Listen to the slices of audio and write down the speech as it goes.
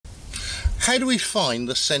How do we find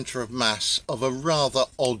the centre of mass of a rather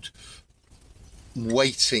odd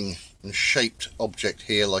weighting and shaped object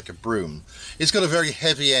here, like a broom? It's got a very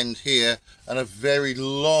heavy end here and a very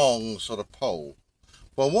long sort of pole.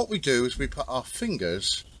 Well, what we do is we put our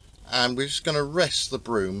fingers and we're just going to rest the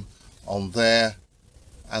broom on there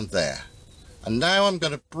and there. And now I'm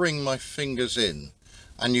going to bring my fingers in,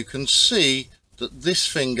 and you can see that this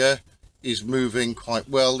finger is moving quite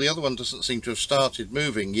well. The other one doesn't seem to have started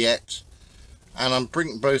moving yet. And I'm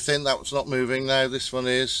bringing both in. That was not moving. Now this one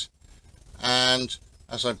is. And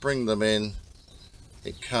as I bring them in,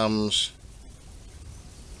 it comes,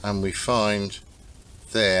 and we find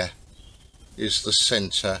there is the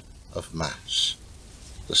centre of mass,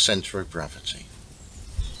 the centre of gravity.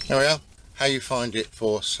 There we are, how you find it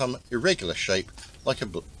for some irregular shape like a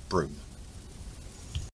broom.